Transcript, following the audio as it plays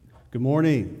Good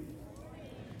morning.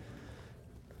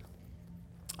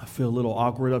 I feel a little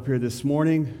awkward up here this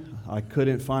morning. I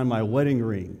couldn't find my wedding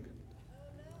ring.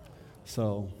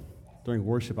 So during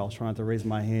worship, I was trying to raise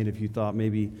my hand if you thought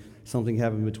maybe something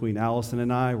happened between Allison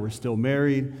and I. We're still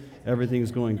married.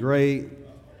 Everything's going great.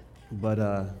 But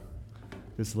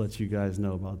just to let you guys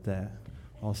know about that.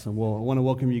 Awesome. Well, I want to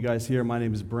welcome you guys here. My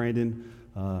name is Brandon.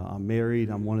 I'm married.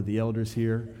 I'm one of the elders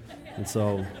here. And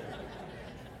so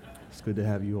it's good to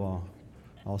have you all.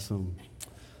 Awesome.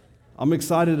 I'm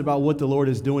excited about what the Lord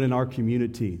is doing in our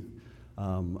community.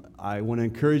 I want to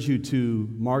encourage you to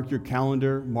mark your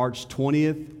calendar, March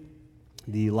 20th,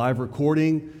 the live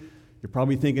recording. You're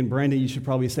probably thinking, Brandon, you should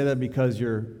probably say that because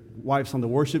your wife's on the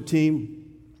worship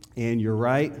team, and you're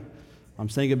right. I'm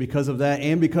saying it because of that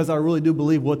and because I really do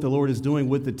believe what the Lord is doing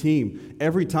with the team.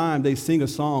 Every time they sing a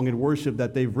song in worship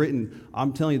that they've written,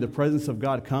 I'm telling you, the presence of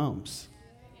God comes.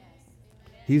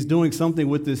 He's doing something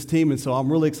with this team, and so I'm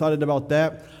really excited about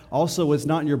that. Also, it's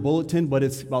not in your bulletin, but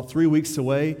it's about 3 weeks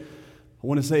away. I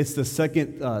want to say it's the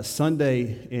second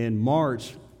Sunday in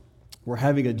March. We're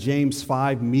having a James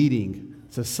 5 meeting.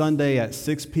 It's a Sunday at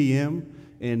 6 p.m.,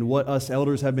 and what us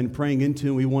elders have been praying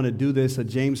into, we want to do this, a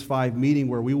James 5 meeting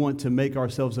where we want to make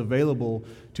ourselves available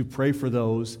to pray for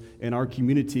those in our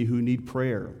community who need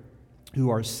prayer, who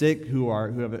are sick, who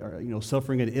have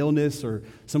suffering an illness or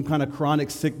some kind of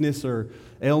chronic sickness or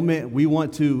ailment. We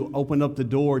want to open up the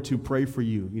door to pray for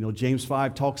you. You know, James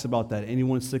 5 talks about that.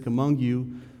 Anyone sick among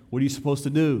you, what are you supposed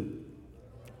to do?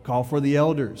 Call for the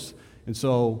elders. And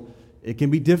so it can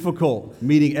be difficult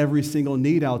meeting every single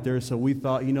need out there. So we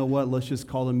thought, you know what, let's just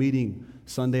call a meeting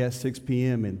Sunday at 6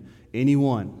 p.m. and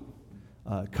anyone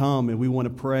come, and we want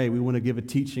to pray. We want to give a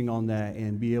teaching on that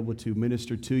and be able to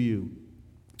minister to you.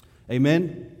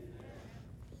 Amen?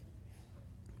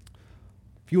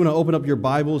 If you want to open up your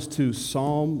Bibles to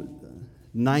Psalm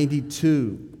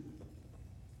 92.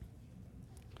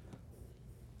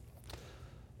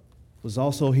 Was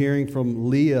also hearing from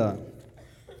Leah,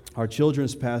 our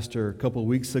children's pastor, a couple of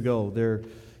weeks ago. They're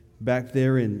back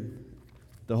there, and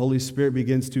the Holy Spirit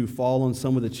begins to fall on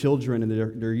some of the children,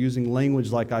 and they're using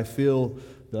language like, I feel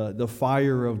the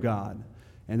fire of God.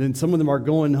 And then some of them are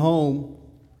going home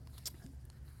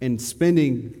and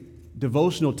spending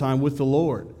devotional time with the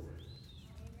Lord.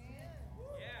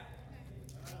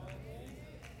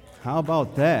 How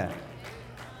about that?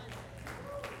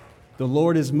 The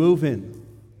Lord is moving.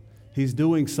 He's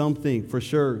doing something for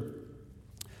sure.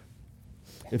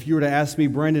 If you were to ask me,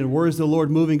 Brandon, where is the Lord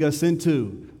moving us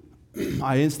into?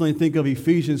 I instantly think of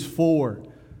Ephesians 4.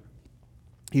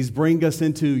 He's bringing us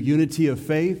into unity of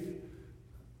faith,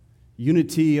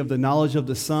 unity of the knowledge of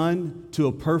the Son, to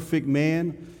a perfect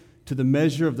man, to the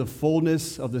measure of the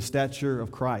fullness of the stature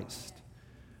of Christ.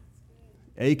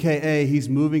 AKA, He's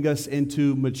moving us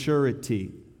into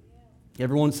maturity.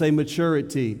 Everyone say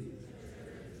maturity.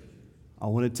 I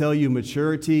want to tell you,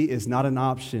 maturity is not an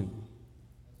option.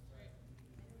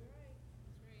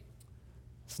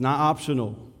 It's not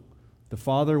optional. The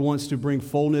Father wants to bring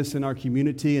fullness in our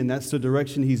community, and that's the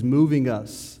direction He's moving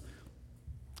us.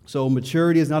 So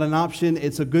maturity is not an option.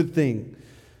 It's a good thing.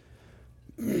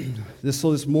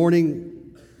 This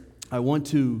morning, I want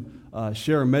to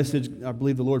share a message I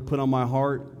believe the Lord put on my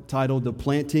heart titled, The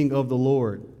Planting of the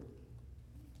Lord.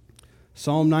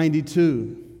 Psalm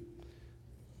 92,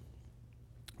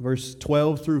 verse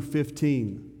 12 through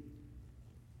 15.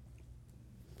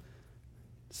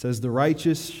 It says, the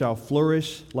righteous shall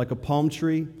flourish like a palm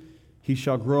tree. He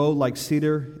shall grow like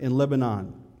cedar in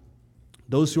Lebanon.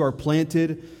 Those who are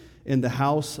planted in the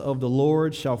house of the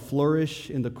Lord shall flourish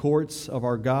in the courts of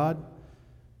our God.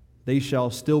 They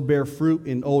shall still bear fruit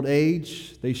in old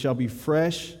age. They shall be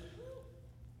fresh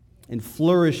and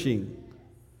flourishing.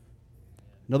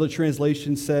 Another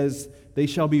translation says, they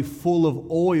shall be full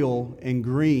of oil and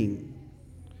green.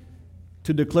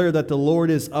 To declare that the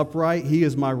Lord is upright, He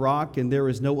is my rock, and there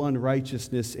is no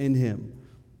unrighteousness in Him.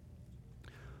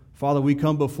 Father, we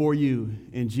come before You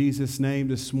in Jesus' name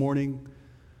this morning.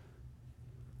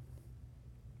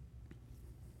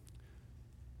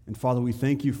 And Father, we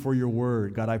thank You for Your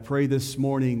word. God, I pray this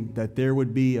morning that there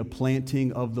would be a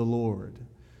planting of the Lord,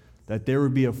 that there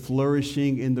would be a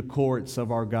flourishing in the courts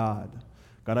of our God.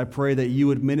 God, I pray that You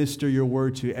would minister Your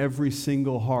word to every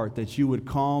single heart, that You would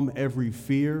calm every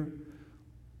fear,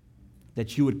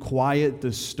 that You would quiet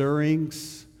the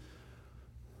stirrings,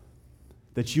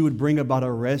 that You would bring about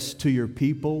a rest to Your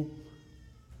people.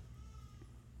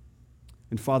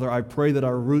 And Father, I pray that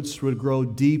our roots would grow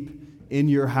deep in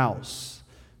Your house,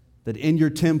 that in Your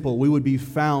temple we would be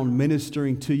found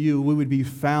ministering to You, we would be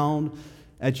found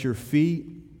at Your feet,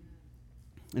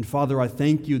 And Father, I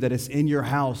thank you that it's in your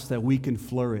house that we can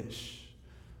flourish.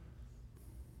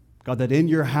 God, that in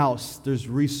your house there's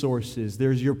resources,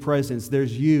 there's your presence,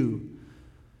 there's you.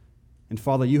 And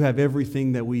Father, you have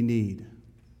everything that we need.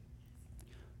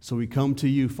 So we come to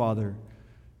you, Father,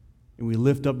 and we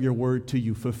lift up your word to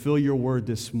you. Fulfill your word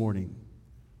this morning.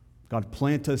 God,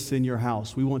 plant us in your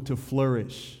house. We want to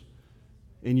flourish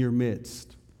in your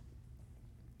midst.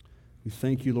 We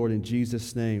thank you, Lord, in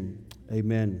Jesus' name.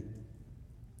 Amen.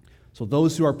 So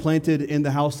those who are planted in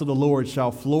the house of the Lord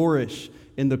shall flourish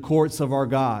in the courts of our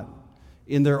God.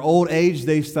 In their old age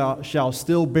they shall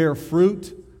still bear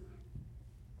fruit.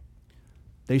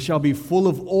 They shall be full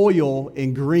of oil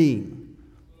and green.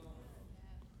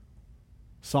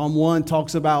 Psalm 1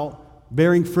 talks about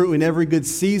bearing fruit in every good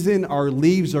season. Our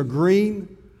leaves are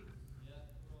green.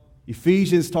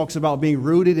 Ephesians talks about being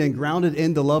rooted and grounded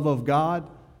in the love of God.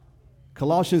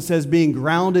 Colossians says being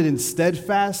grounded and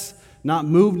steadfast, not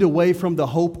moved away from the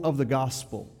hope of the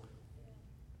gospel.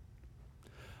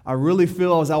 I really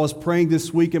feel as I was praying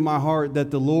this week in my heart that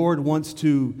the Lord wants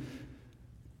to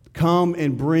come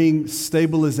and bring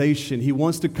stabilization. He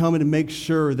wants to come and make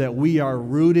sure that we are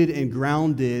rooted and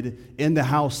grounded in the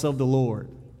house of the Lord.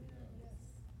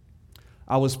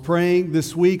 I was praying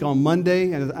this week on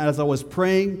Monday, and as I was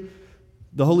praying,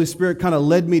 the Holy Spirit kind of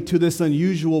led me to this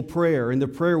unusual prayer, and the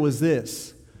prayer was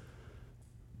this: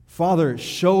 Father,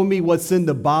 show me what's in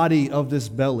the body of this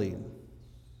belly.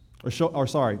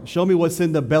 Show me what's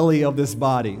in the belly of this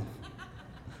body.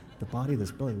 The body of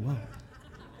this belly, wow.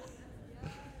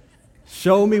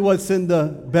 Show me what's in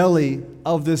the belly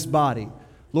of this body.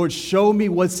 Lord, show me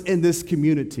what's in this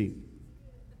community.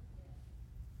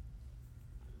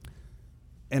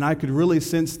 And I could really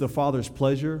sense the Father's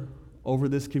pleasure over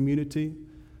this community.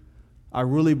 I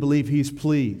really believe He's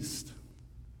pleased.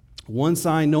 One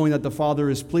sign knowing that the Father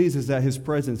is pleased is that His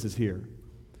presence is here.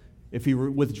 If He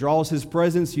withdraws His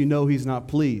presence, you know He's not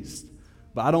pleased.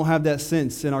 But I don't have that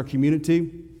sense in our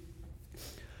community.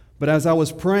 But as I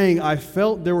was praying, I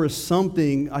felt there was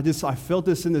something, I felt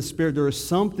this in the Spirit, there was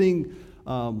something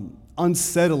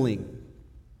unsettling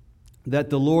that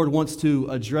the Lord wants to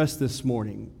address this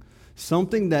morning.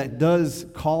 Something that does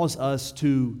cause us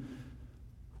to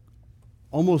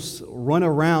almost run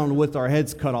around with our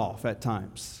heads cut off at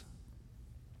times.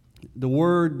 The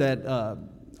word that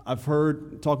I've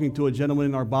heard talking to a gentleman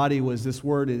in our body was this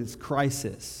word is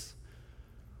crisis.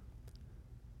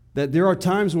 That there are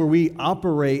times where we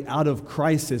operate out of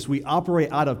crisis, we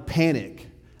operate out of panic,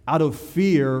 out of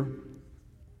fear,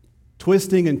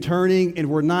 twisting and turning, and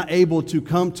we're not able to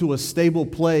come to a stable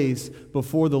place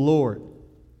before the Lord.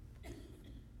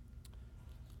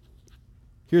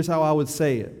 Here's how I would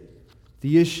say it.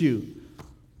 The issue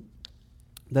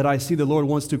that I see the Lord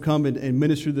wants to come and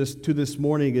minister this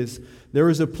morning is there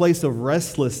is a place of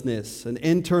restlessness, an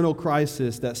internal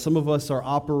crisis that some of us are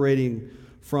operating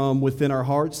from within our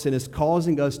hearts, and it's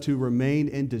causing us to remain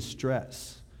in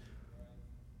distress.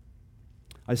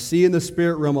 I see in the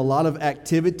spirit realm a lot of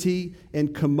activity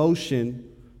and commotion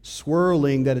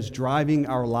swirling that is driving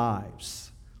our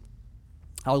lives.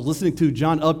 I was listening to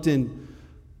John Upton,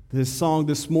 his song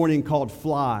this morning called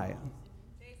Fly.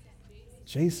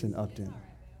 Jason Upton.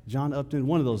 John Upton,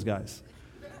 one of those guys.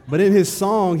 But in his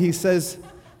song, he says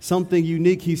something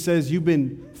unique. He says, you've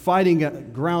been fighting a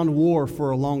ground war for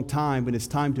a long time, but it's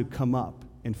time to come up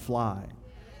and fly.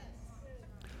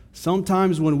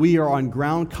 Sometimes when we are on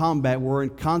ground combat, we're in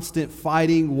constant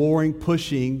fighting, warring,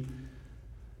 pushing,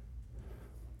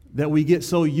 that we get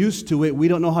so used to it, we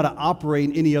don't know how to operate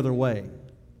in any other way.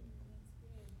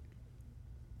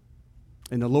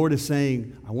 And the Lord is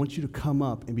saying, I want you to come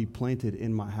up and be planted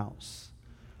in my house.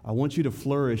 I want you to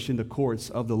flourish in the courts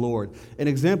of the Lord. An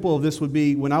example of this would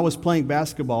be when I was playing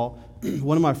basketball,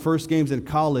 one of my first games in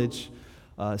college,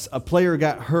 a player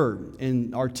got hurt.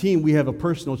 In our team, we have a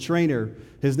personal trainer.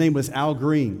 His name was Al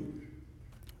Green.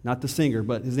 Not the singer,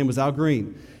 but his name was Al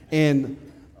Green. And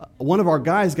one of our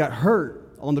guys got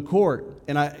hurt on the court.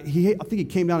 And I think he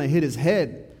came down and hit his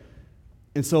head.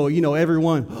 And so,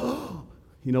 everyone,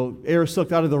 air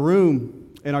sucked out of the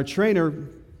room. And our trainer,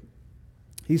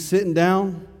 he's sitting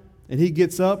down, and he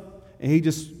gets up, and he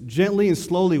just gently and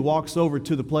slowly walks over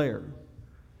to the player.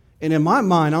 And in my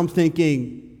mind, I'm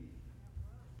thinking,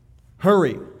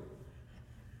 hurry.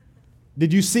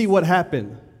 Did you see what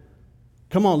happened?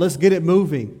 Come on, let's get it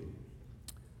moving.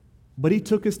 But he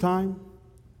took his time,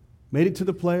 made it to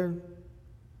the player,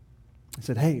 and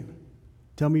said, hey,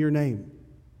 tell me your name.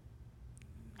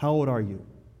 How old are you? Do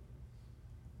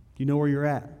you know where you're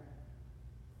at?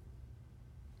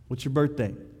 What's your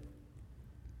birthday?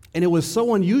 And it was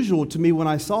so unusual to me when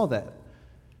I saw that.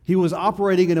 He was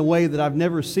operating in a way that I've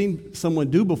never seen someone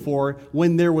do before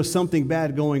when there was something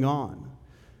bad going on.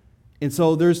 And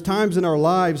so there's times in our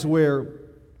lives where,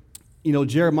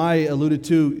 Jeremiah alluded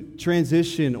to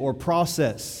transition or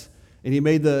process. And he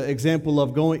made the example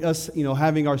of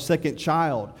having our second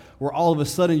child, where all of a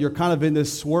sudden you're kind of in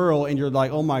this swirl and you're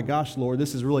like, oh my gosh, Lord,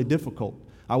 this is really difficult.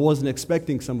 I wasn't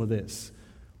expecting some of this.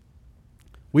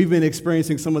 We've been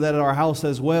experiencing some of that at our house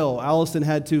as well. Allison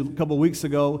had to, a couple weeks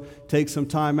ago, take some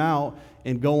time out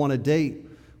and go on a date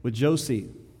with Josie.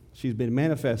 She's been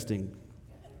manifesting.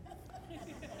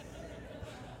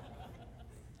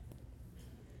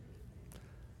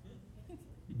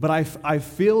 But I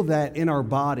feel that in our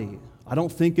body. I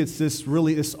don't think it's this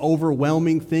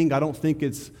overwhelming thing. I don't think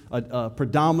it's a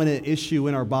predominant issue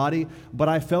in our body, but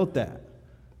I felt that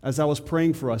as I was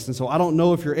praying for us. And so I don't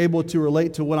know if you're able to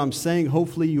relate to what I'm saying.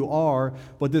 Hopefully you are.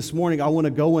 But this morning I want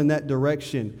to go in that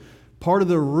direction. Part of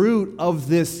the root of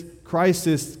this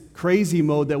crisis, crazy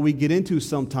mode that we get into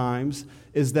sometimes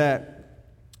is that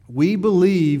we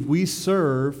believe we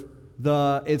serve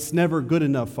the it's never good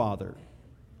enough Father.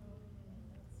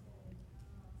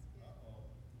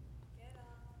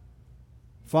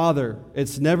 Father,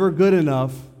 it's never good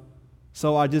enough,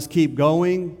 so I just keep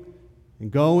going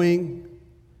and going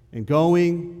and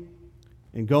going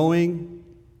and going,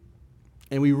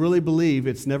 and we really believe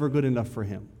it's never good enough for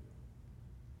Him.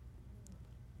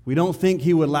 We don't think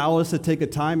He would allow us to take a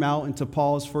time out and to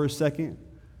pause for a second.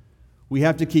 We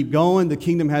have to keep going. The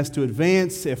kingdom has to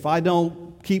advance. If I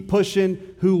don't keep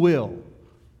pushing, who will?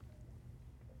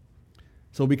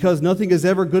 So because nothing is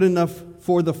ever good enough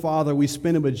for the Father, we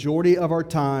spend a majority of our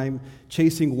time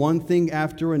chasing one thing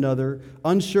after another,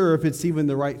 unsure if it's even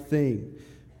the right thing.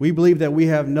 We believe that we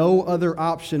have no other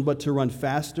option but to run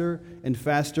faster and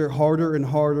faster, harder and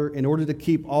harder, in order to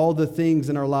keep all the things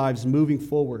in our lives moving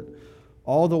forward.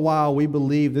 All the while, we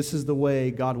believe this is the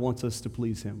way God wants us to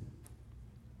please Him.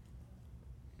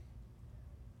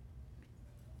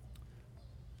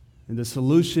 And the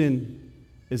solution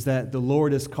is that the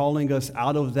Lord is calling us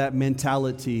out of that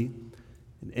mentality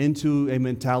and into a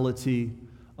mentality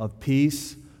of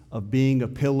peace, of being a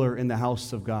pillar in the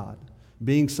house of God,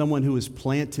 being someone who is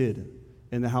planted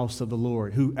in the house of the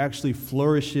Lord, who actually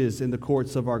flourishes in the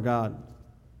courts of our God.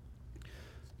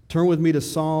 Turn with me to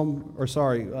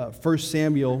 1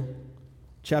 Samuel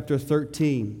chapter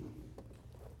 13.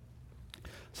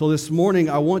 So this morning,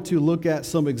 I want to look at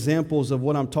some examples of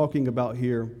what I'm talking about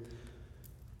here.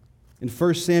 In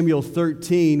 1 Samuel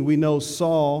 13, we know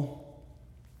Saul,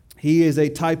 he is a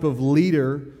type of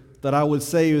leader that I would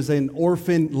say is an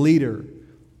orphan leader.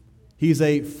 He's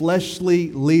a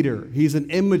fleshly leader. He's an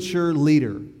immature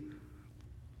leader.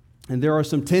 And there are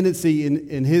some tendency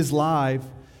in his life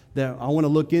that I want to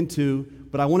look into,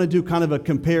 but I want to do kind of a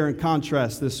compare and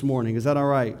contrast this morning. Is that all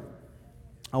right?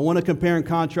 I want to compare and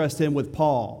contrast him with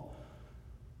Paul.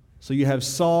 So you have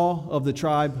Saul of the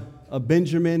tribe of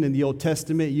Benjamin in the Old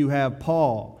Testament. You have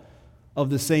Paul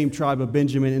of the same tribe of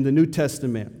Benjamin in the New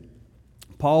Testament.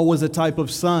 Paul was a type of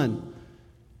son.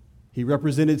 He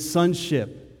represented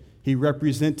sonship. He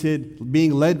represented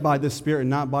being led by the Spirit and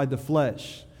not by the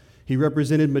flesh. He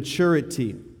represented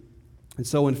maturity. And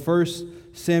so in 1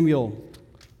 Samuel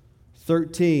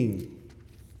 13,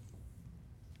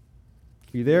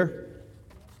 you there?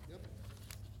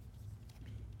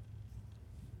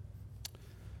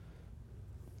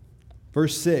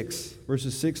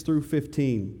 Verses 6 through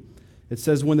 15. It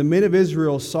says, when the men of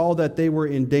Israel saw that they were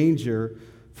in danger,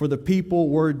 for the people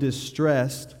were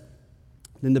distressed,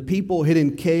 then the people hid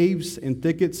in caves and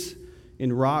thickets,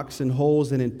 in rocks and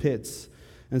holes and in pits.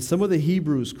 And some of the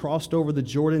Hebrews crossed over the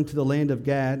Jordan to the land of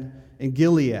Gad and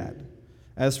Gilead.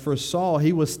 As for Saul,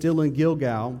 he was still in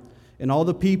Gilgal, and all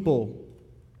the people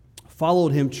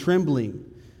followed him trembling.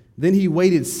 Then he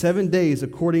waited 7 days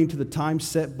according to the time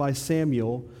set by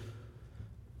Samuel.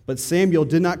 But Samuel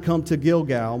did not come to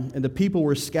Gilgal, and the people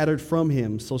were scattered from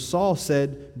him. So Saul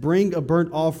said, bring a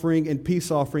burnt offering and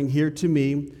peace offering here to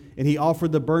me. And he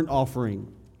offered the burnt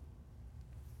offering.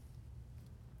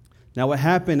 Now what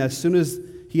happened, as soon as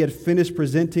he had finished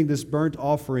presenting this burnt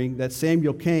offering, that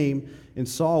Samuel came, and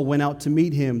Saul went out to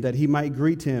meet him, that he might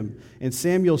greet him. And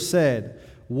Samuel said,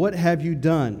 what have you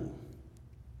done?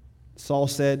 Saul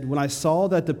said, when I saw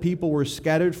that the people were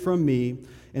scattered from me,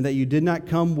 and that you did not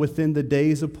come within the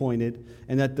days appointed,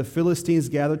 and that the Philistines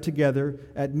gathered together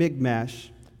at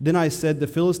Michmash, then I said, the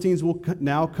Philistines will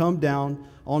now come down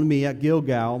on me at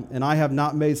Gilgal, and I have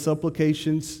not made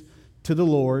supplications to the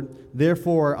Lord.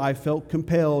 Therefore I felt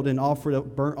compelled and offered a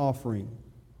burnt offering.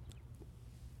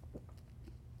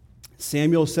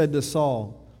 Samuel said to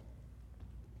Saul,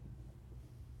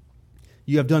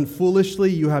 You have done foolishly.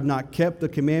 You have not kept the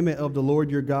commandment of the Lord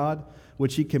your God,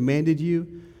 which he commanded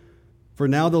you. For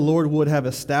now the Lord would have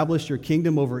established your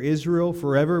kingdom over Israel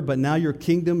forever, but now your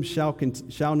kingdom shall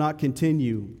not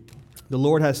continue. The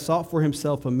Lord has sought for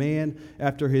himself a man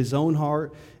after his own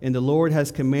heart, and the Lord has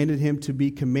commanded him to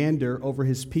be commander over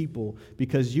his people,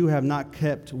 because you have not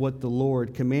kept what the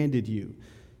Lord commanded you.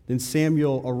 Then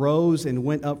Samuel arose and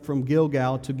went up from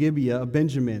Gilgal to Gibeah of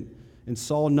Benjamin, and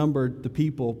Saul numbered the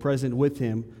people present with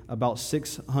him, about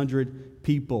 600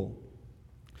 people.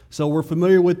 So we're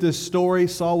familiar with this story.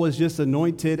 Saul was just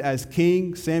anointed as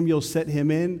king. Samuel set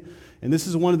him in. And this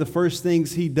is one of the first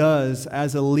things he does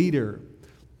as a leader.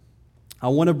 I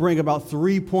want to bring about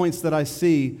 3 points that I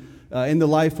see in the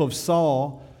life of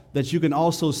Saul that you can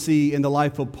also see in the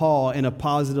life of Paul in a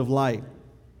positive light.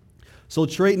 So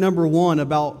trait number 1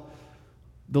 about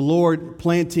the Lord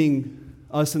planting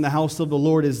us in the house of the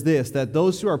Lord is this, that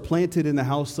those who are planted in the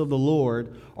house of the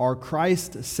Lord are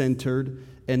Christ-centered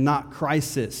and not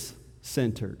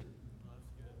crisis-centered.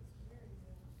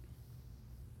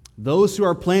 Those who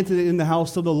are planted in the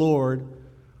house of the Lord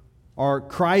are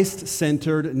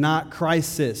Christ-centered, not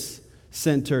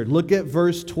crisis-centered. Look at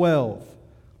verse 12.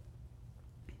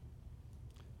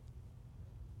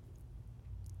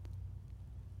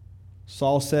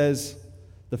 Saul says,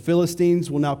 the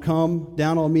Philistines will now come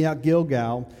down on me at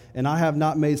Gilgal, and I have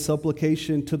not made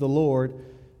supplication to the Lord.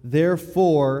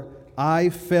 Therefore, I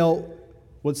felt,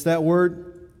 what's that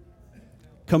word?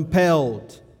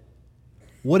 Compelled.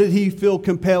 What did he feel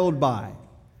compelled by?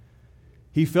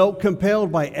 He felt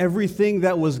compelled by everything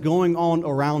that was going on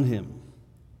around him.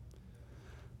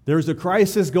 There's a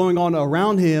crisis going on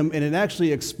around him, and it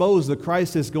actually exposed the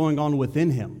crisis going on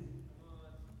within him.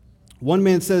 One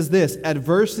man says this,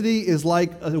 adversity is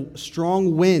like a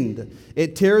strong wind.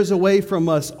 It tears away from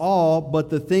us all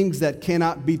but the things that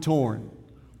cannot be torn.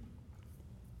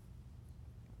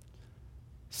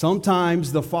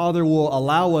 Sometimes the Father will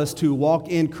allow us to walk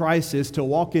in crisis, to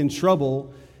walk in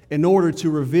trouble, in order to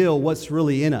reveal what's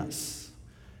really in us.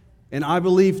 And I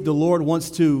believe the Lord wants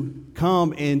to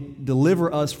come and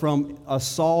deliver us from a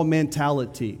Saul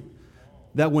mentality.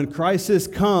 That when crisis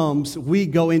comes, we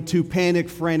go into panic,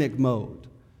 frantic mode.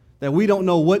 That we don't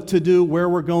know what to do, where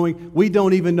we're going. We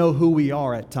don't even know who we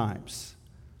are at times.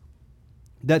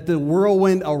 That the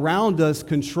whirlwind around us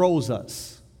controls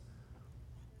us.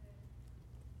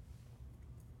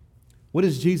 What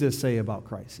does Jesus say about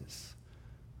crisis?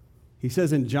 He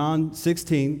says in John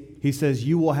 16, he says,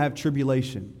 you will have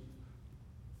tribulation.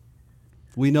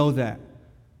 We know that.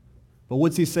 But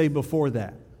what's he say before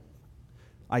that?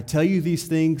 I tell you these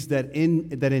things that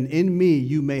in me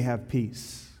you may have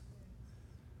peace.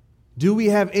 Do we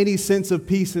have any sense of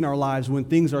peace in our lives when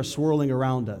things are swirling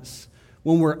around us?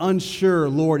 When we're unsure,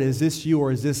 Lord, is this you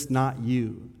or is this not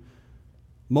you?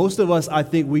 Most of us, I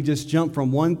think we just jump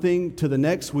from one thing to the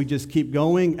next. We just keep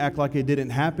going, act like it didn't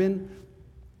happen.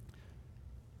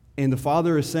 And the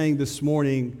Father is saying this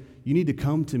morning, you need to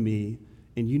come to me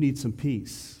and you need some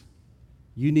peace.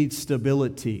 You need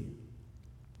stability.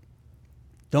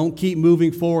 Don't keep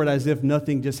moving forward as if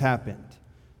nothing just happened.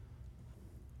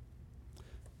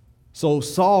 So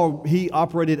Saul, he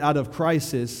operated out of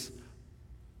crisis.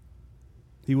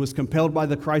 He was compelled by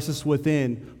the crisis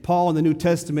within. Paul in the New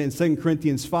Testament in 2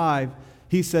 Corinthians 5,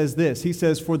 he says this. He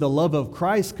says, for the love of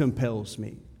Christ compels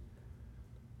me.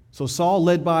 So Saul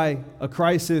led by a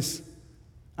crisis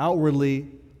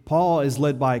outwardly. Paul is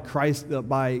led by Christ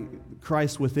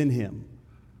within him.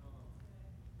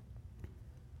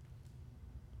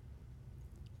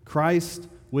 Christ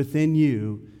within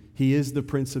you, he is the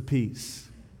Prince of Peace.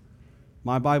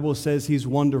 My Bible says he's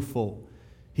wonderful.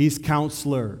 He's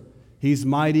Counselor. He's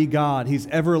Mighty God. He's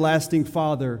Everlasting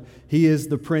Father. He is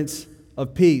the Prince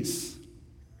of Peace.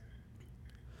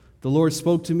 The Lord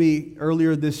spoke to me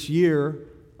earlier this year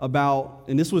about,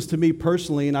 and this was to me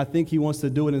personally, and I think he wants to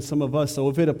do it in some of us, so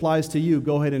if it applies to you,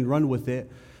 go ahead and run with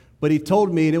it. But he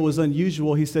told me, and it was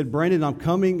unusual, he said, Brandon, I'm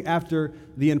coming after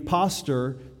the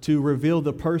imposter to reveal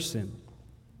the person.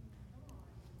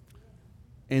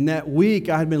 And that week,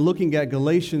 I had been looking at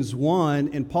Galatians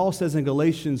 1, and Paul says in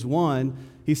Galatians 1,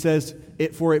 he says,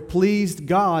 for it pleased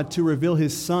God to reveal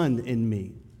his Son in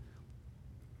me.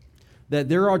 That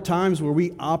there are times where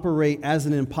we operate as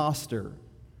an imposter.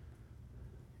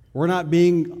 We're not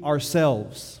being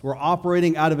ourselves. We're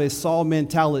operating out of a Saul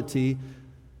mentality,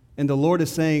 and the Lord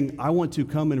is saying, I want to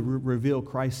come and reveal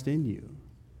Christ in you.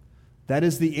 That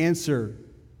is the answer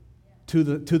to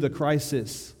the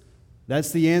crisis.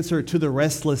 That's the answer to the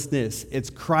restlessness. It's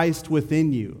Christ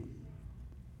within you.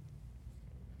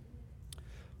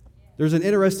 There's an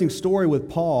interesting story with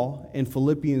Paul in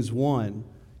Philippians 1.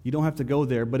 You don't have to go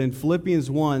there. But in Philippians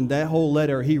 1, that whole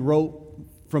letter he wrote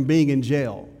from being in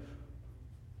jail.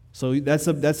 So that's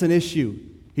an issue.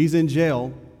 He's in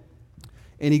jail.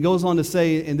 And he goes on to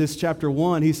say in this chapter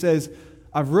 1, he says,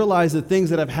 I've realized the things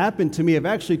that have happened to me have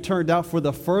actually turned out for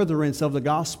the furtherance of the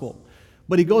gospel.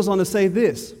 But he goes on to say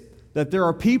this, that there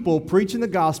are people preaching the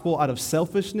gospel out of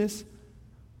selfishness,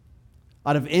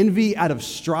 out of envy, out of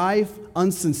strife,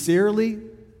 unsincerely.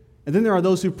 And then there are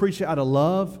those who preach it out of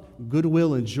love,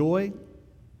 goodwill, and joy.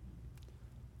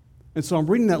 And so I'm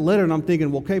reading that letter and I'm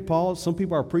thinking, well, okay, Paul, some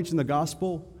people are preaching the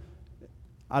gospel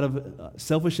out of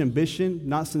selfish ambition,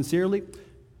 not sincerely.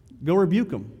 Go rebuke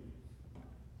them.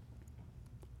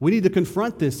 We need to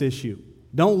confront this issue.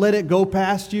 Don't let it go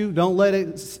past you. Don't let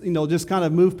it, just kind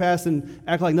of move past and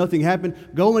act like nothing happened.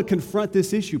 Go and confront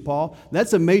this issue, Paul.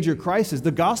 That's a major crisis.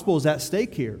 The gospel is at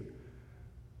stake here.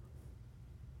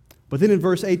 But then in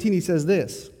verse 18, he says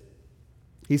this.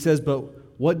 He says, but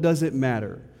what does it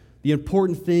matter? The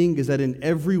important thing is that in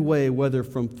every way, whether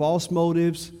from false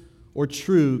motives or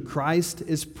true, Christ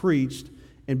is preached,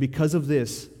 and because of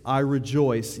this, I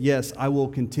rejoice. Yes, I will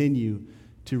continue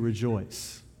to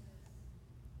rejoice.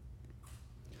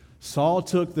 Saul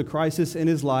took the crisis in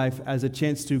his life as a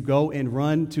chance to go and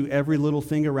run to every little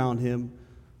thing around him.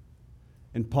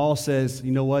 And Paul says,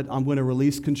 you know what? I'm going to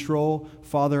release control.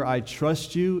 Father, I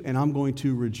trust you, and I'm going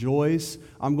to rejoice.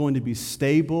 I'm going to be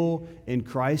stable in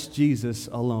Christ Jesus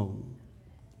alone.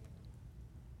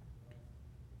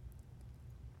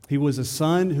 He was a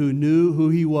son who knew who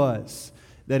he was,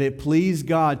 that it pleased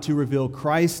God to reveal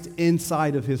Christ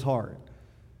inside of his heart,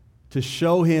 to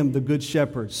show him the good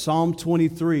shepherd. Psalm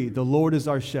 23, the Lord is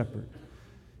our shepherd.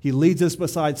 He leads us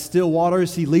beside still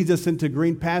waters. He leads us into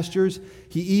green pastures.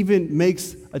 He even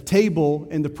makes a table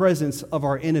in the presence of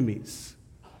our enemies.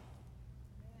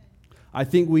 I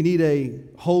think we need a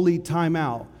holy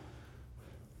timeout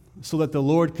so that the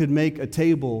Lord could make a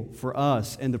table for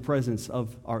us in the presence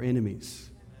of our enemies,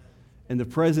 in the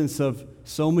presence of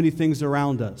so many things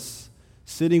around us,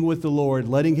 sitting with the Lord,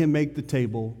 letting him make the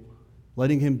table,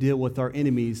 letting him deal with our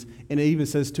enemies. And it even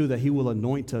says, too, that he will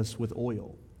anoint us with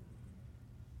oil.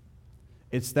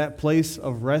 It's that place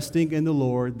of resting in the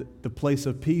Lord, the place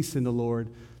of peace in the Lord,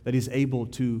 that he's able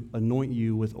to anoint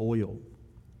you with oil.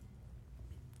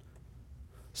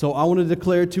 So I want to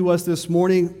declare to us this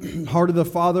morning, Heart of the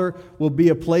Father will be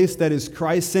a place that is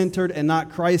Christ-centered and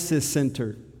not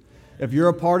crisis-centered. If you're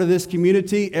a part of this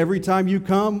community, every time you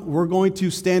come, we're going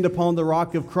to stand upon the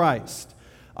rock of Christ.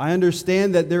 I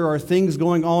understand that there are things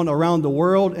going on around the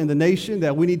world and the nation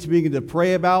that we need to begin to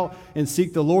pray about and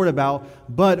seek the Lord about,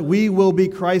 but we will be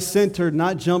Christ-centered,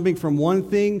 not jumping from one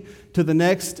thing to the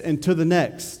next and to the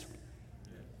next.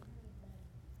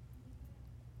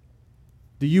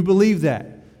 Do you believe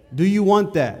that? Do you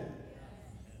want that?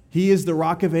 He is the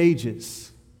Rock of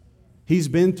Ages. He's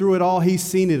been through it all. He's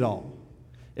seen it all.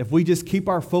 If we just keep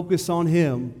our focus on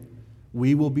him,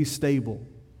 we will be stable.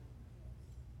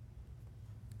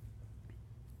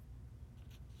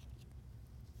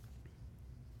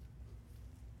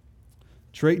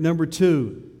 Trait number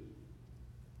 2.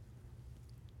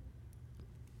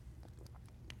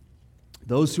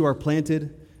 Those who are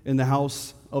planted in the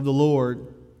house of the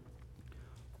Lord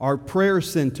are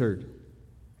prayer-centered.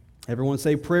 Everyone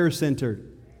say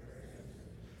prayer-centered.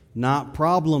 Not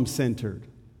problem-centered.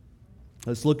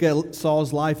 Let's look at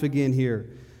Saul's life again here.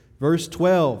 Verse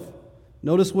 12.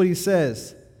 Notice what he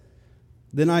says.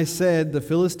 Then I said, the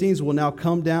Philistines will now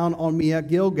come down on me at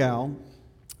Gilgal,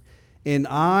 and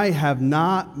I have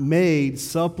not made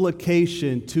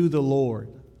supplication to the Lord.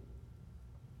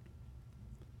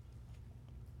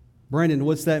 Brandon,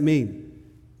 what's that mean?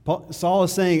 Saul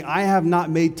is saying, I have not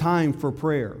made time for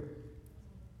prayer.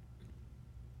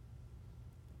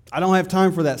 I don't have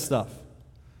time for that stuff.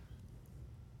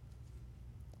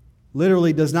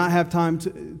 Literally does not have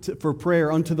time for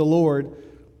prayer unto the Lord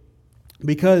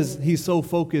because he's so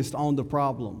focused on the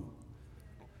problem.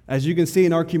 As you can see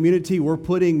in our community, we're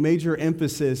putting major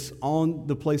emphasis on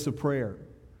the place of prayer.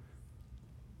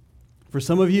 For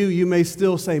some of you, you may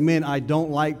still say, man, I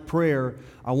don't like prayer.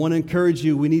 I want to encourage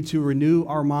you, we need to renew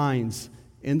our minds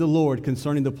in the Lord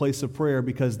concerning the place of prayer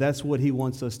because that's what he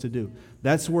wants us to do.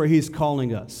 That's where he's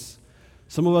calling us.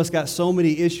 Some of us got so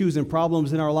many issues and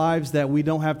problems in our lives that we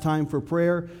don't have time for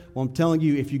prayer. Well, I'm telling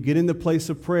you, if you get in the place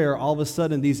of prayer, all of a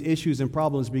sudden these issues and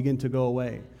problems begin to go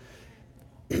away.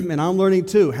 And I'm learning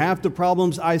too. Half the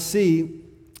problems I see,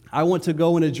 I want to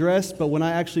go and address, but when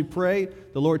I actually pray,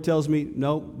 the Lord tells me,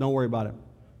 no, don't worry about it.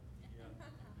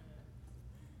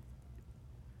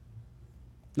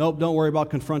 Nope, don't worry about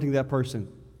confronting that person.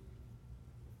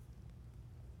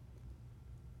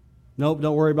 Nope,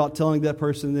 don't worry about telling that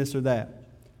person this or that.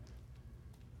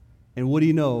 And what do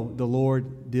you know? The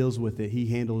Lord deals with it. He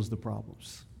handles the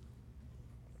problems.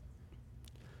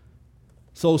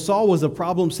 So Saul was a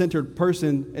problem-centered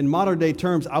person. In modern-day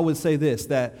terms, I would say this,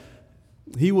 that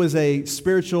he was a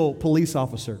spiritual police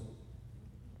officer.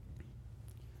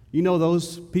 You know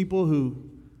those people who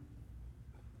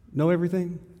know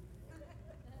everything?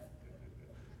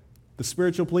 The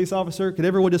spiritual police officer? Could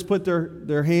everyone just put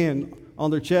their hand on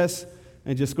their chest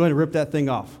and just go ahead and rip that thing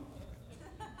off?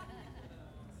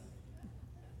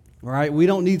 All right, we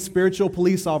don't need spiritual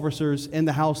police officers in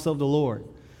the house of the Lord.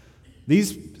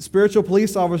 These spiritual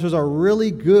police officers are really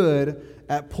good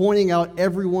at pointing out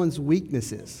everyone's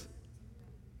weaknesses.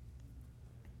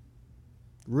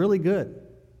 Really good.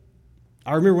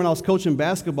 I remember when I was coaching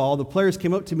basketball, the players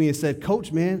came up to me and said,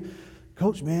 Coach, man,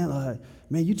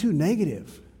 you too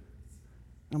negative.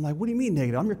 And I'm like, what do you mean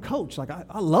negative? I'm your coach. Like,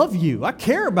 I love you. I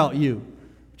care about you.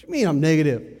 What do you mean I'm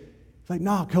negative? It's like,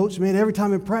 nah, Coach, man, every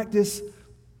time in practice,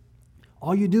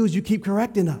 all you do is you keep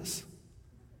correcting us.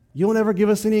 You don't ever give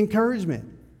us any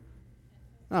encouragement.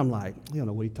 I'm like, you don't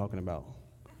know what he's talking about.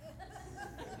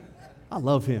 I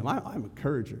love him. I'm an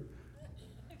encourager.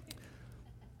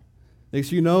 Next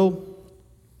thing you know,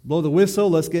 blow the whistle,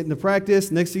 let's get into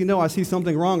practice. Next thing you know, I see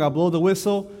something wrong, I blow the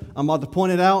whistle, I'm about to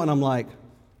point it out, and I'm like,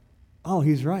 oh,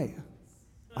 he's right.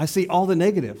 I see all the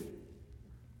negative.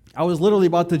 I was literally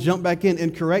about to jump back in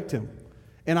and correct him.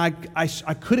 And I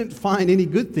couldn't find any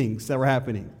good things that were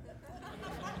happening.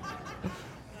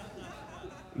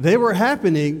 They were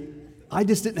happening, I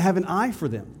just didn't have an eye for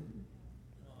them.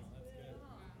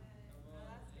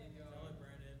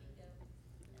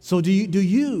 So do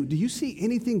you see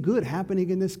anything good happening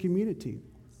in this community?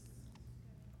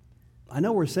 I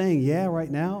know we're saying yeah right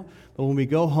now, but when we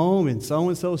go home and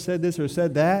so-and-so said this or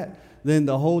said that, then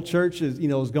the whole church is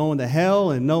going to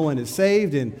hell and no one is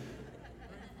saved. And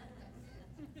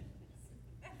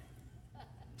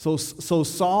so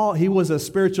Saul, he was a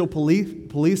spiritual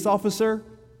police officer.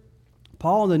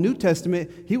 Paul in the New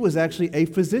Testament, he was actually a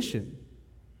physician.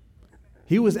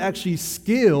 He was actually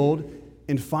skilled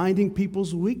in finding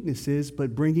people's weaknesses,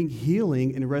 but bringing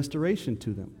healing and restoration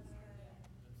to them.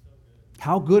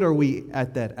 How good are we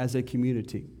at that as a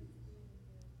community?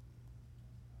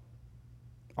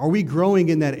 Are we growing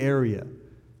in that area?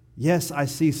 Yes, I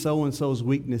see so-and-so's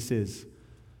weaknesses,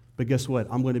 but guess what?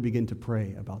 I'm going to begin to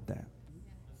pray about that.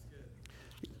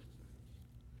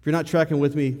 If you're not tracking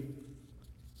with me,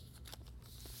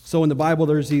 so in the Bible,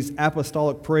 there's these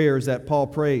apostolic prayers that Paul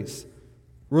prays.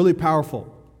 Really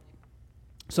powerful.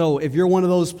 So if you're one of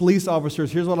those police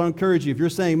officers, here's what I'll encourage you. If you're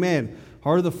saying, man,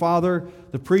 Heart of the Father,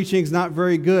 the preaching's not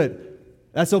very good,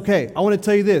 that's okay. I want to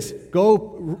tell you this.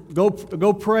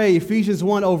 Go pray Ephesians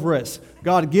 1 over us.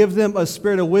 God, give them a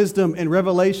spirit of wisdom and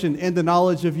revelation and the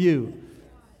knowledge of you.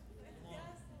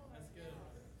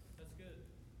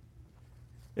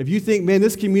 If you think, man,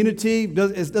 this community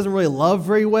doesn't really love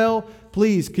very well,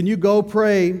 please, can you go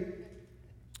pray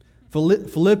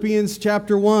Philippians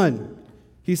chapter 1.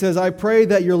 He says, I pray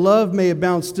that your love may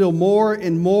abound still more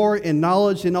and more in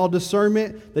knowledge and all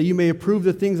discernment, that you may approve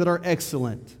the things that are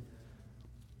excellent.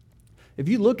 If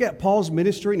you look at Paul's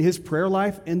ministry and his prayer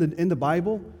life in the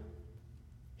Bible,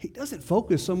 he doesn't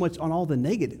focus so much on all the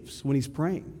negatives when he's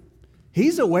praying.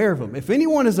 He's aware of them. If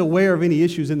anyone is aware of any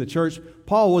issues in the church,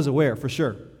 Paul was aware for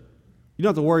sure. You don't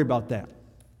have to worry about that.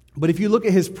 But if you look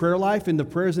at his prayer life and the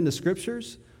prayers in the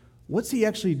scriptures, what's he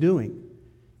actually doing?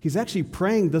 He's actually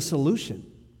praying the solution.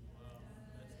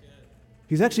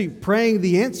 He's actually praying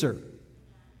the answer.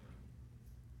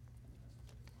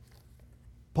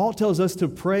 Paul tells us to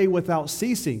pray without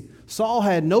ceasing. Saul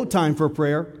had no time for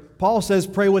prayer. Paul says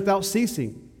pray without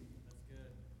ceasing.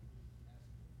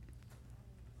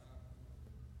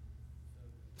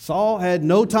 Saul had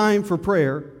no time for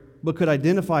prayer, but could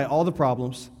identify all the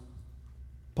problems.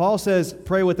 Paul says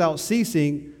pray without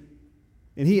ceasing,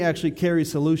 and he actually carries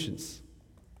solutions.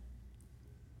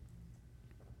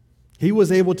 He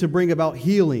was able to bring about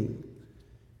healing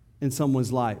in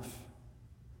someone's life.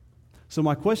 So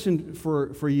my question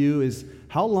for you is,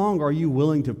 how long are you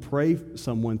willing to pray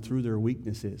someone through their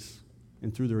weaknesses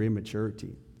and through their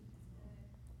immaturity?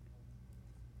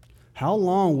 How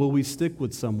long will we stick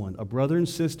with someone, a brother and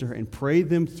sister, and pray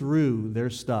them through their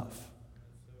stuff?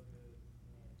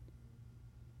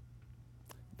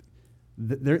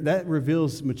 That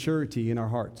reveals maturity in our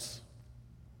hearts.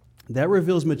 That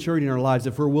reveals maturity in our lives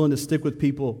if we're willing to stick with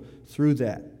people through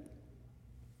that.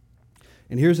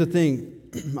 And here's the thing.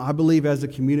 I believe as a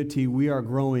community, we are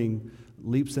growing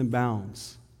leaps and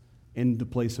bounds in the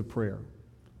place of prayer.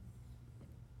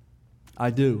 I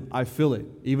do. I feel it.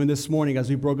 Even this morning as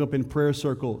we broke up in prayer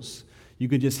circles, you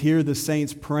could just hear the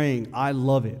saints praying. I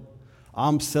love it.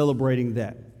 I'm celebrating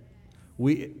that.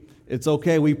 It's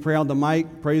okay, we pray on the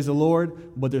mic, praise the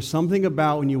Lord, but there's something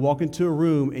about when you walk into a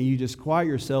room and you just quiet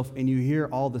yourself and you hear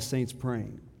all the saints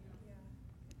praying.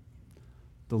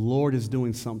 The Lord is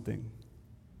doing something.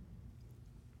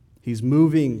 He's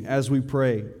moving as we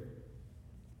pray.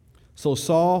 So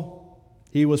Saul,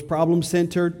 he was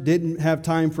problem-centered, didn't have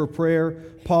time for prayer.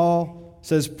 Paul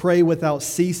says pray without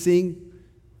ceasing,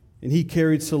 and he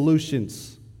carried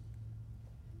solutions.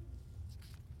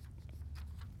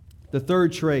 The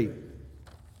third trait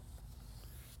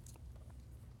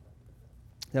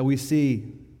that we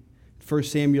see, 1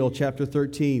 Samuel chapter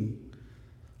 13.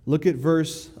 Look at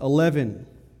verse 11.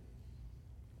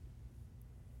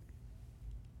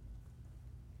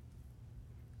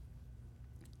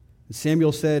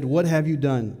 Samuel said, "What have you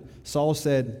done?" Saul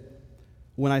said,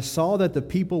 "When I saw that the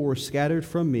people were scattered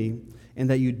from me, and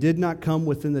that you did not come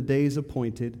within the days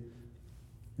appointed,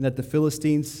 and that the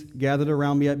Philistines gathered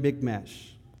around me at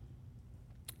Michmash."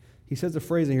 He says a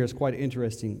phrase in here that's quite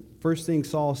interesting. First thing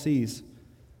Saul sees,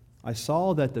 I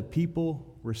saw that the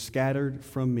people were scattered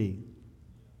from me.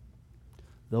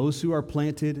 Those who are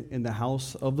planted in the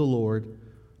house of the Lord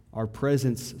are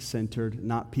presence-centered,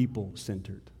 not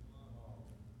people-centered.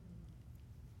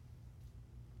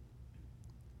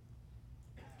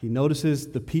 He notices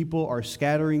the people are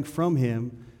scattering from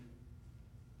him,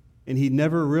 and he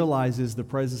never realizes the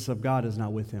presence of God is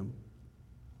not with him.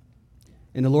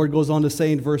 And the Lord goes on to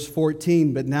say in verse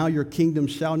 14, "But now your kingdom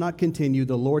shall not continue.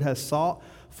 The Lord has sought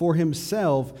for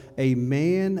himself a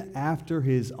man after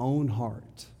his own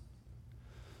heart."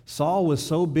 Saul was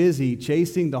so busy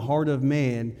chasing the heart of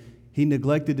man, he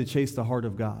neglected to chase the heart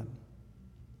of God.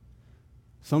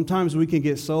 Sometimes we can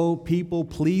get so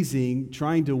people-pleasing,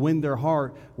 trying to win their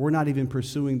heart, we're not even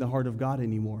pursuing the heart of God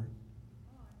anymore.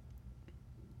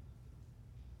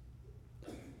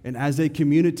 And as a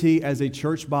community, as a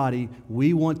church body,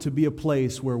 we want to be a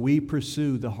place where we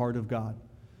pursue the heart of God,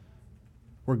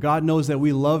 where God knows that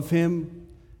we love him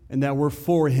and that we're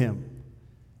for him.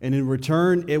 And in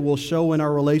return, it will show in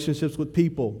our relationships with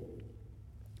people.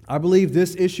 I believe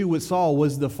this issue with Saul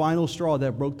was the final straw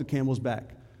that broke the camel's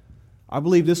back. I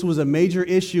believe this was a major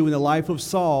issue in the life of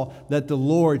Saul that the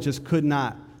Lord just could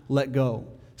not let go.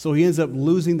 So he ends up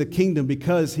losing the kingdom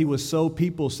because he was so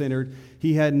people-centered.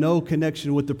 He had no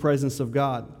connection with the presence of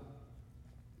God.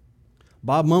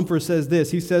 Bob Mumford says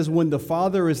this. He says, when the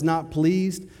Father is not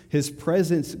pleased, his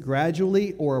presence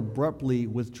gradually or abruptly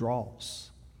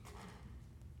withdraws.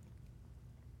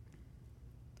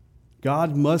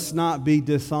 God must not be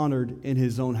dishonored in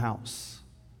his own house.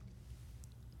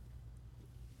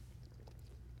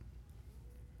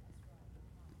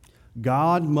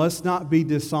 God must not be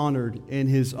dishonored in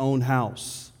his own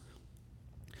house.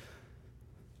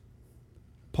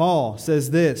 Paul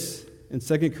says this in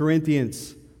 2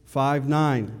 Corinthians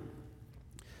 5:9.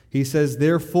 He says,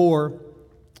 therefore,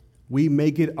 we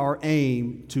make it our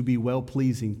aim to be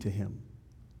well-pleasing to him.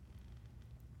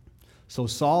 So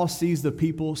Saul sees the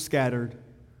people scattered,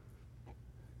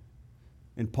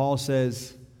 and Paul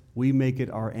says, we make it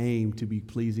our aim to be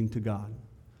pleasing to God.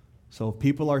 So if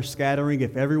people are scattering,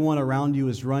 if everyone around you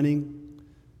is running,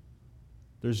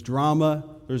 there's drama,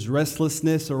 there's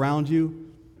restlessness around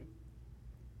you,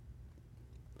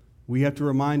 we have to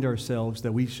remind ourselves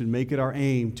that we should make it our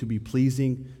aim to be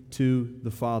pleasing to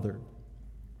the Father.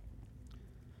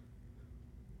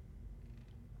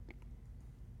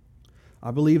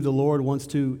 I believe the Lord wants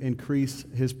to increase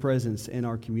his presence in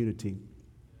our community.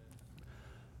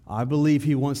 I believe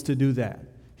he wants to do that.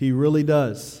 He really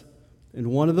does. And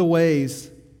one of the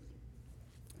ways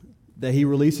that he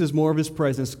releases more of his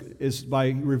presence is by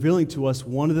revealing to us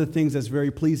one of the things that's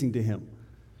very pleasing to him.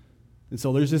 And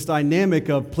so there's this dynamic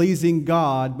of pleasing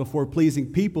God before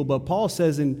pleasing people. But Paul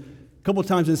says a couple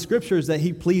times in Scriptures that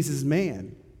he pleases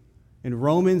man. In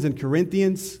Romans and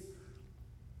Corinthians.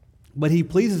 But he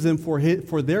pleases them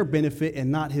for their benefit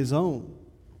and not his own.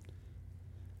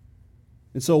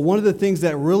 And so one of the things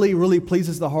that really, really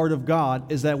pleases the heart of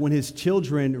God is that when his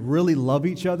children really love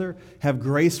each other, have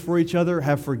grace for each other,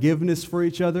 have forgiveness for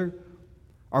each other,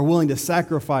 are willing to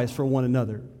sacrifice for one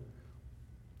another.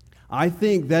 I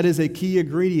think that is a key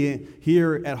ingredient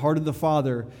here at Heart of the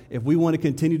Father. If we want to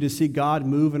continue to see God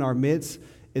move in our midst,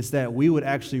 it's that we would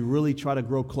actually really try to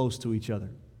grow close to each other.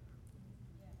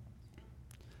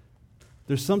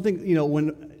 There's something,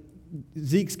 when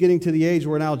Zeke's getting to the age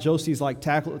where now Josie's like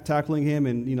tackling him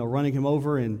and, running him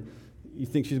over, and you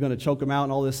think she's going to choke him out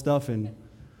and all this stuff.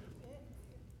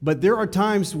 But there are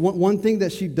times, one thing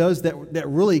that she does that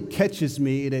really catches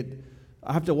me, and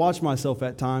I have to watch myself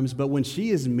at times, but when she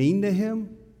is mean to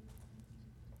him,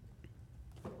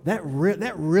 that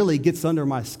really gets under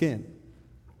my skin.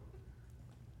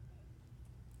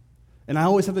 And I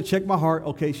always have to check my heart.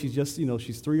 Okay, she's just,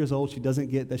 she's 3 years old. She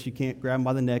doesn't get that she can't grab him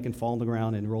by the neck and fall on the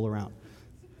ground and roll around.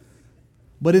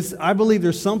 But I believe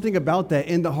there's something about that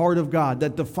in the heart of God,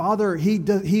 that the Father, he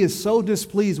is so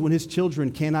displeased when his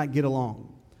children cannot get along.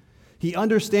 He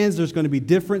understands there's going to be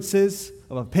differences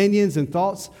of opinions and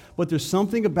thoughts, but there's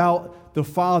something about the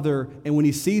Father, and when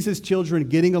he sees his children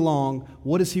getting along,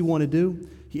 what does he want to do?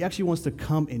 He actually wants to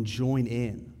come and join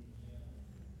in.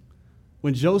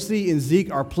 When Josie and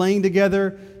Zeke are playing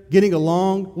together, getting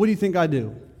along, what do you think I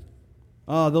do?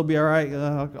 Oh, they'll be all right.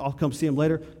 I'll come see them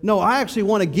later. No, I actually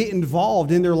want to get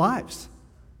involved in their lives.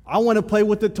 I want to play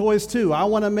with the toys too. I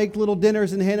want to make little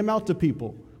dinners and hand them out to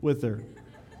people with her.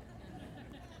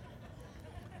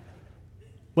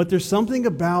 But there's something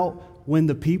about when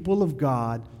the people of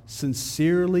God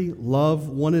sincerely love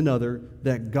one another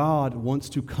that God wants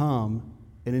to come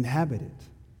and inhabit it.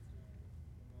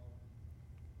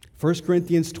 1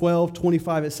 Corinthians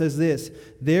 12:25, it says this,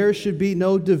 there should be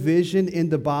no division in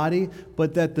the body,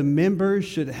 but that the members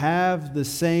should have the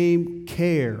same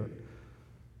care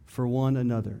for one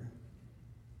another.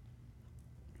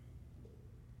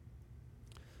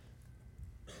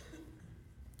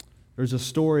 There's a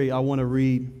story I want to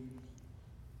read.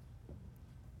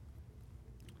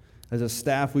 As a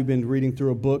staff, we've been reading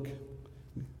through a book.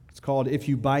 It's called If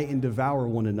You Bite and Devour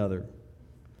One Another.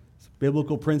 It's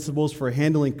biblical principles for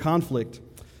handling conflict.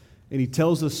 And he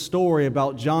tells a story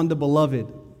about John the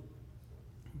Beloved.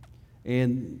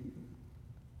 And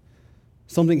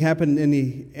something happened in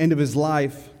the end of his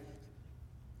life.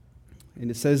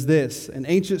 And it says this, an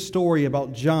ancient story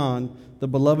about John, the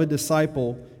beloved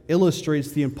disciple,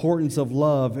 illustrates the importance of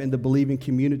love in the believing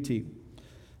community.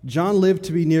 John lived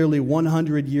to be nearly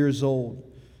 100 years old.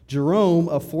 Jerome,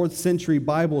 a 4th century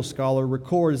Bible scholar,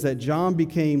 records that John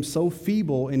became so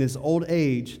feeble in his old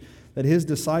age that his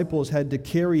disciples had to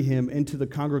carry him into the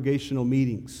congregational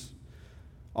meetings.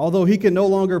 Although he could no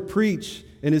longer preach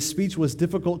and his speech was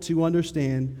difficult to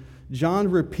understand, John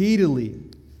repeatedly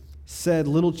said,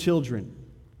 little children,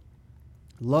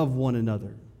 love one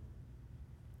another.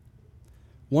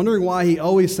 Wondering why he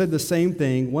always said the same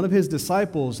thing, one of his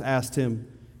disciples asked him,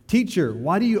 teacher,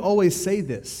 why do you always say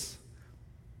this?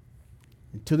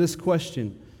 And to this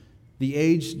question, the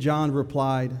aged John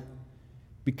replied,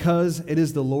 because it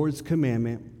is the Lord's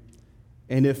commandment,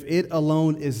 and if it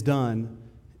alone is done,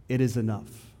 it is enough.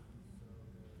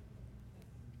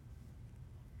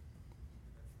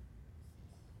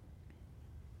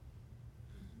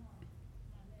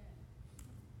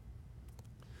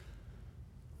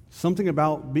 Something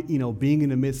about being in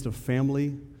the midst of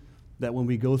family, that when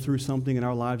we go through something in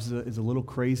our lives is a little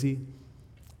crazy,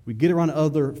 we get around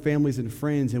other families and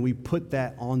friends and we put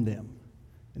that on them.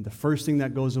 And the first thing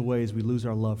that goes away is we lose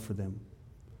our love for them.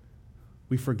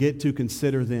 We forget to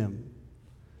consider them.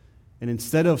 And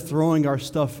instead of throwing our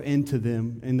stuff into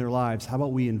them in their lives, how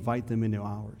about we invite them into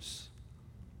ours?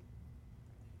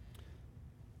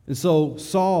 And so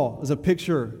Saul is a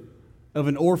picture of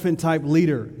an orphan-type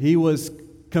leader. He was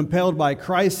compelled by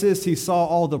crisis. He saw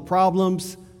all the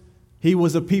problems. He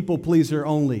was a people pleaser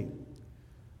only.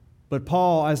 But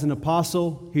Paul, as an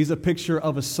apostle, he's a picture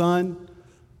of a son,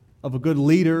 of a good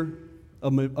leader,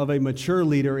 of a mature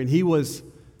leader, and he was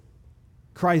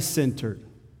Christ-centered.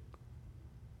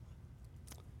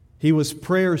 He was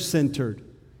prayer-centered,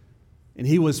 and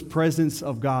he was presence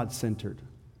of God-centered.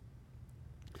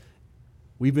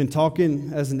 We've been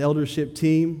talking as an eldership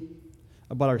team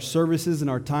about our services and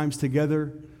our times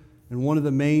together, and one of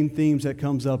the main themes that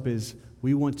comes up is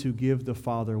we want to give the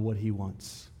Father what He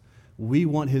wants. We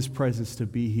want His presence to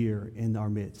be here in our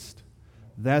midst.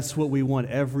 That's what we want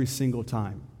every single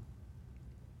time.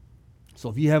 So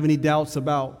if you have any doubts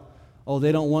about,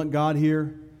 they don't want God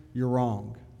here, you're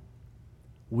wrong.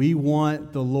 We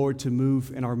want the Lord to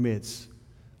move in our midst.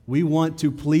 We want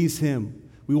to please Him.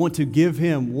 We want to give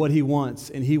Him what He wants,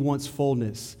 and He wants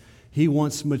fullness. He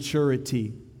wants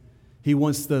maturity. He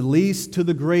wants the least to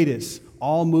the greatest,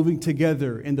 all moving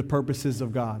together in the purposes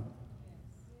of God.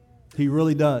 He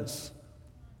really does.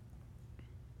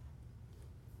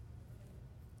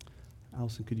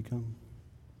 Allison, could you come?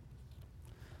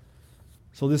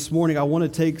 So this morning, I want to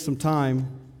take some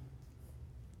time.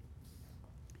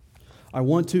 I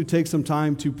want to take some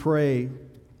time to pray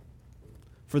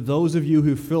for those of you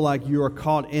who feel like you are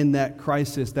caught in that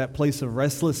crisis, that place of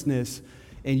restlessness,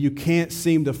 and you can't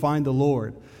seem to find the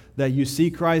Lord. That you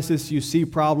see crisis, you see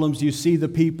problems, you see the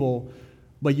people,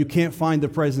 but you can't find the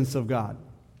presence of God.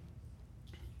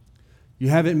 You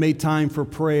haven't made time for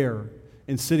prayer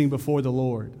and sitting before the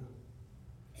Lord.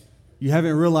 You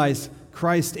haven't realized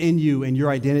Christ in you and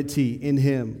your identity in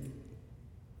Him.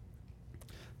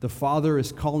 The Father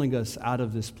is calling us out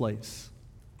of this place.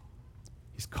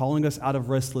 He's calling us out of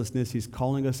restlessness. He's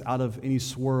calling us out of any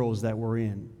swirls that we're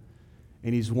in.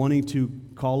 And He's wanting to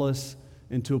call us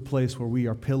into a place where we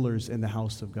are pillars in the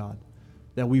house of God,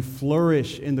 that we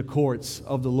flourish in the courts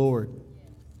of the Lord.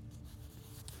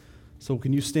 So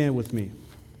can you stand with me?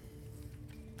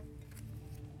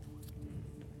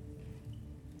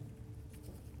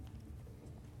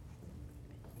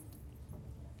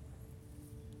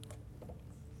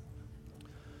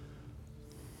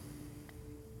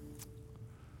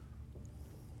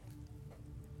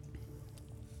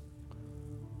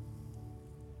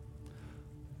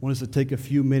 I want us to take a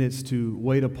few minutes to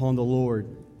wait upon the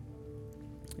Lord.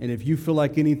 And if you feel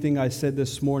like anything I said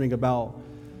this morning about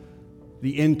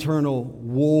the internal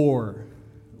war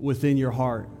within your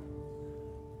heart,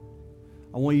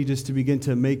 I want you just to begin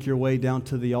to make your way down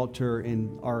to the altar,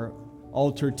 and our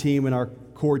altar team and our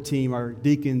core team, our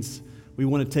deacons, we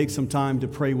want to take some time to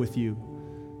pray with you.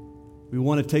 We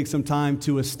want to take some time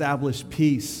to establish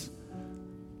peace,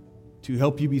 to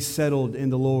help you be settled in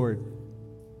the Lord.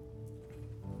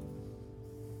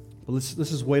 But let's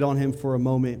just wait on Him for a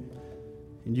moment,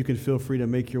 and you can feel free to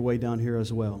make your way down here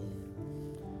as well.